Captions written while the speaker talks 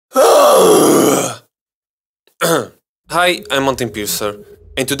Hi, I'm Martin Piercer,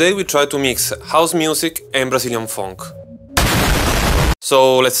 and today we try to mix house music and Brazilian funk.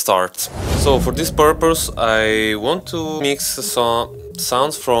 So let's start. So for this purpose I want to mix some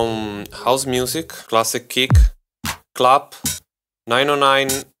sounds from house music, classic kick, clap,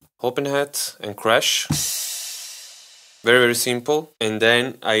 909, open hat and crash. Very simple. And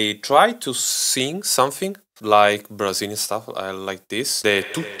then I try to sing something like Brazilian stuff, I like this, the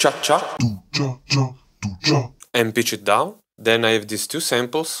tu-cha-cha, and pitch it down. Then I have these two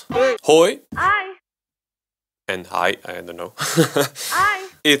samples, hoi, Hi. and hi, I don't know. Hi.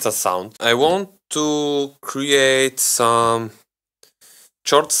 It's a sound. I want to create some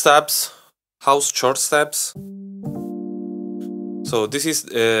short steps, house short steps. So this is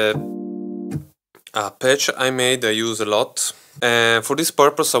a patch I made, I use a lot. And for this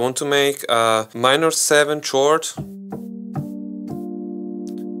purpose I want to make a minor 7 chord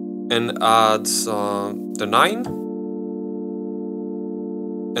and add the 9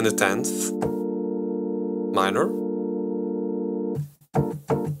 and the 10th minor.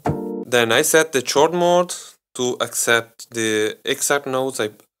 Then I set the chord mode to accept the exact notes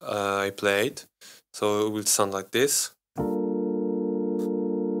I played, so it will sound like this.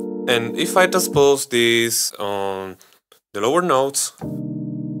 And if I transpose this on the lower notes,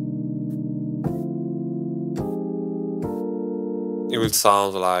 it will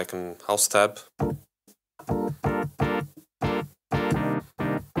sound like a house step.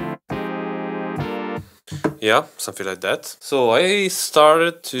 Yeah, something like that. So I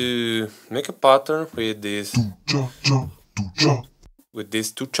started to make a pattern with this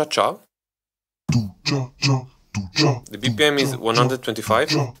tu-cha-cha. The BPM is 125.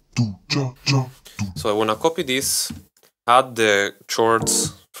 So I wanna copy this, add the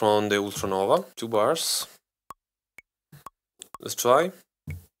chords from the Ultranova, 2 bars. Let's try.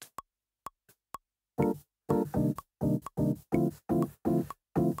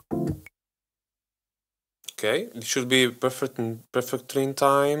 Okay, it should be perfectly in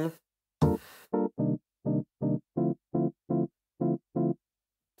time.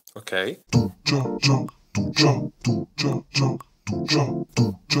 Okay.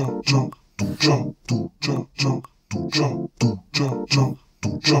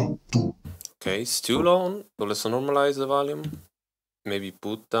 Okay, it's too long, so let's normalize the volume. Maybe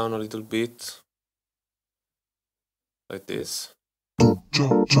put down a little bit. Like this.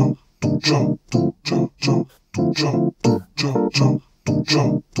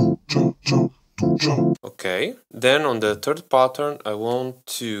 Okay, then on the third pattern I want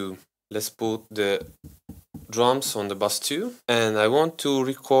to, let's put the drums on the bass too, and I want to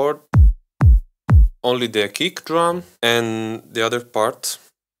record only the kick drum and the other part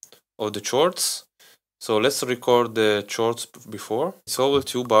of the chords. So let's record the chords before. It's over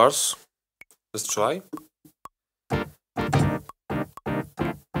 2 bars. Let's try.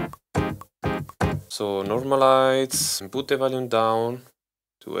 So normalize and put the volume down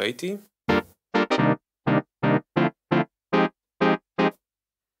to 80.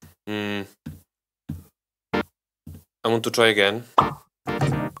 I want to try again.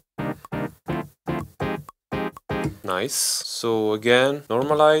 Nice. So again,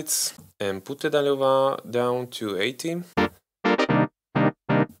 normalize and put the volume down to 80.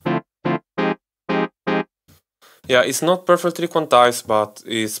 Yeah, it's not perfectly quantized, but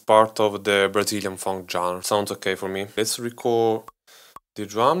it's part of the Brazilian funk genre. Sounds okay for me. Let's record the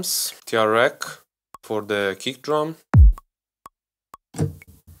drums, TR rec for the kick drum.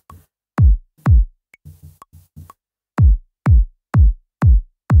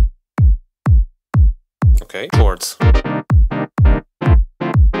 Okay, chords.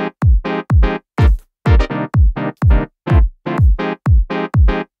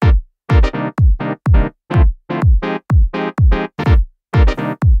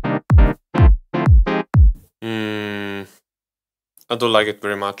 I don't like it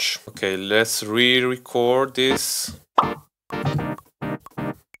very much. Okay, let's re-record this.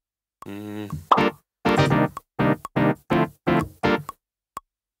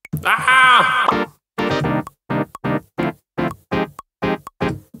 Ah!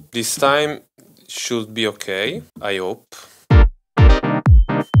 This time should be okay, I hope.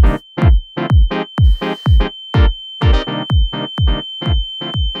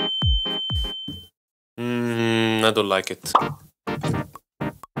 I don't like it.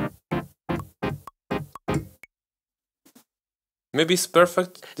 Maybe it's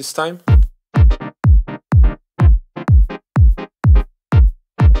perfect this time.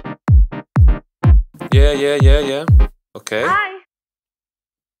 Yeah. Okay. Hi.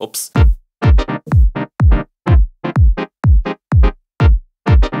 Oops.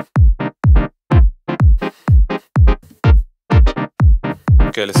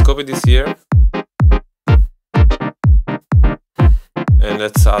 Okay, let's copy this here. And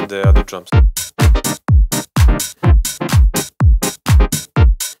let's add the other drums.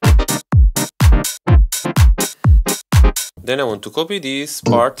 Then I want to copy this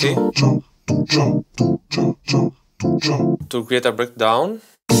party to create a breakdown.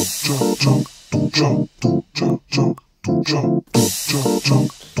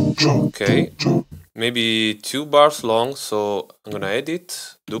 Okay, maybe 2 bars long, so I'm gonna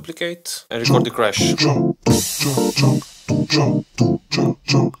edit, duplicate, and record the crash.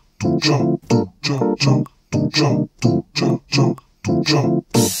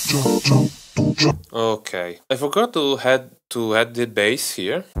 Okay, I forgot to add the bass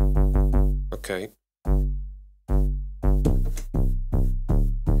here. Okay.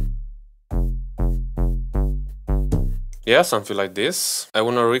 Yeah, something like this. I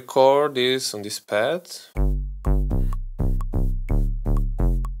wanna record this on this pad.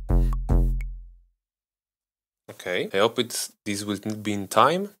 Okay, I hope this will be in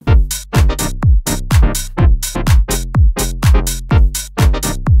time.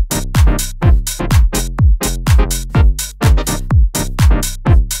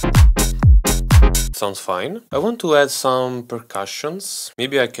 Sounds fine. I want to add some percussions.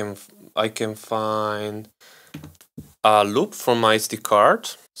 Maybe I can find a loop from my SD card.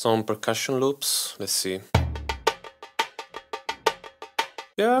 Some percussion loops. Let's see.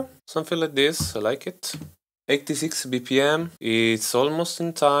 Yeah, something like this. I like it. 86 BPM. It's almost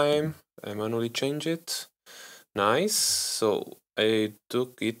in time. I manually change it. Nice. So I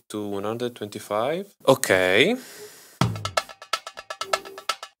took it to 125. Okay.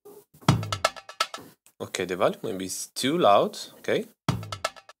 Okay, the volume maybe is too loud. Okay.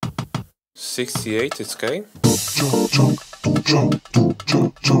 68, it's okay.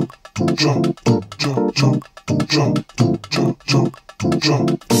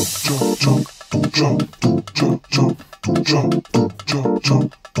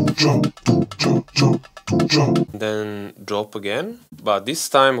 Then drop again, but this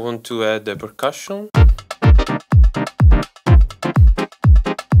time I want to add the percussion.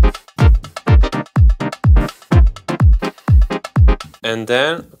 And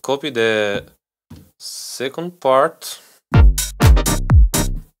then copy the second part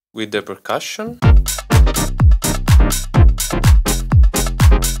with the percussion.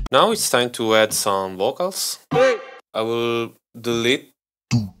 Now it's time to add some vocals. I will delete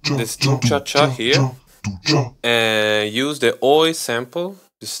this cha-cha here and use the Oi sample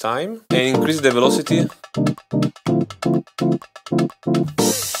this time and increase the velocity.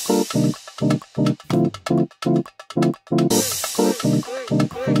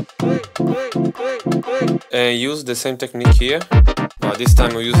 And use the same technique here. This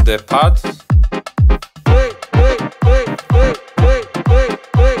time we use the pad.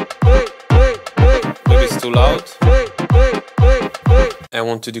 Maybe it's too loud. I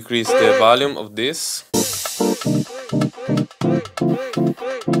want to decrease the volume of this.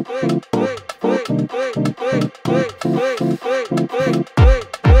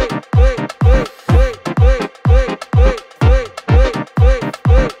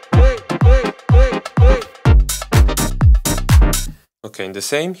 Okay, and the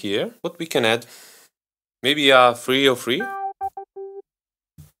same here. What we can add? Maybe a 303.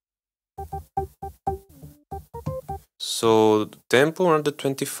 So tempo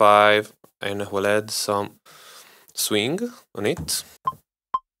 125, and I will add some swing on it.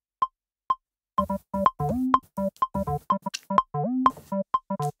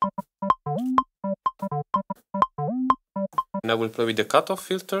 And I will play with the cutoff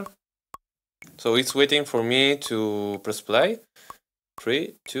filter. So it's waiting for me to press play.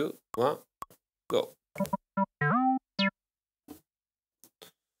 3, 2, 1, go.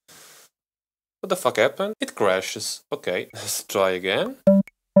 What the fuck happened? It crashes. Okay, let's try again.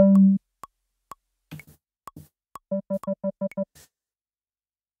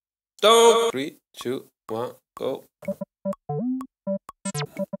 Go! 3, 2, 1, go.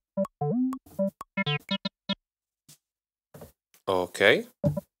 Okay.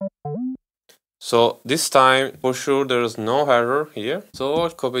 So this time, for sure, there's no error here. So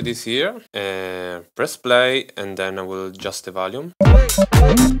I'll copy this here and press play, and then I will adjust the volume.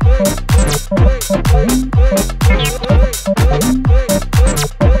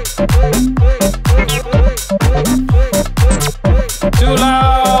 Too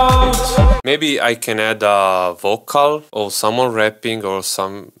loud! Maybe I can add a vocal or someone rapping or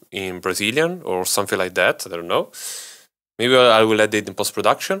some in Brazilian or something like that. I don't know. Maybe I will add it in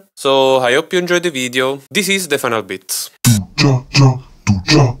post-production. So I hope you enjoyed the video. This is the final bit.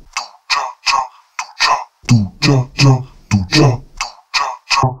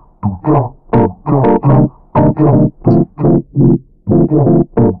 É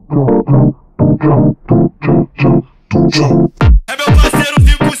meu parceiro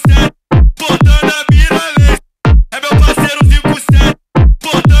 5-7, botando a mira lei. É meu parceiro 5-7,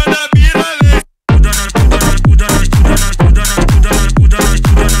 botando a mira lei.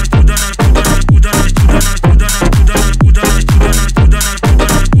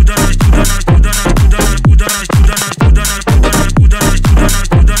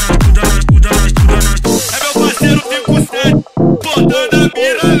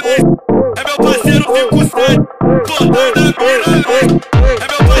 É meu parceiro 5-7, botando a mira lei.